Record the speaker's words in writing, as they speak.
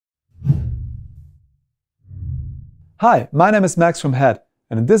Hi, my name is Max from Head,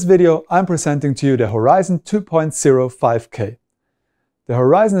 and in this video I'm presenting to you the Horizon 2.0 5K. The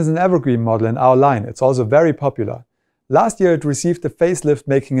Horizon is an evergreen model in our line. It's also very popular. Last year it received a facelift,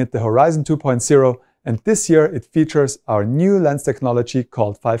 making it the Horizon 2.0, and this year it features our new lens technology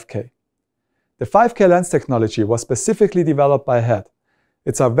called 5K. The 5K lens technology was specifically developed by Head.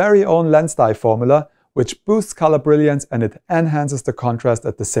 It's our very own lens dye formula, which boosts color brilliance and it enhances the contrast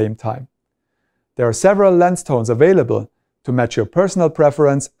at the same time. There are several lens tones available to match your personal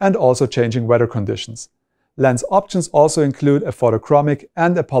preference and also changing weather conditions. Lens options also include a photochromic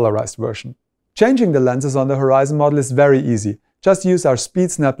and a polarized version. Changing the lenses on the Horizon model is very easy. Just use our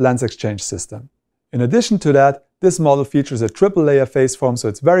SpeedSnap lens exchange system. In addition to that, this model features a triple layer face form, so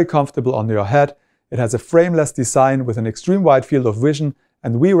it's very comfortable on your head. It has a frameless design with an extreme wide field of vision,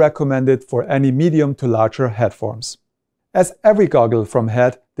 and we recommend it for any medium to larger head forms. As every goggle from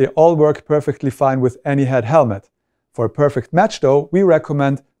Head, they all work perfectly fine with any head helmet. For a perfect match though, we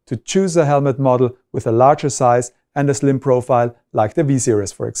recommend to choose a helmet model with a larger size and a slim profile, like the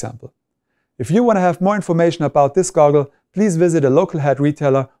V-Series for example. If you want to have more information about this goggle, please visit a local Head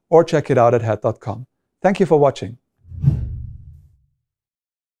retailer or check it out at head.com. Thank you for watching.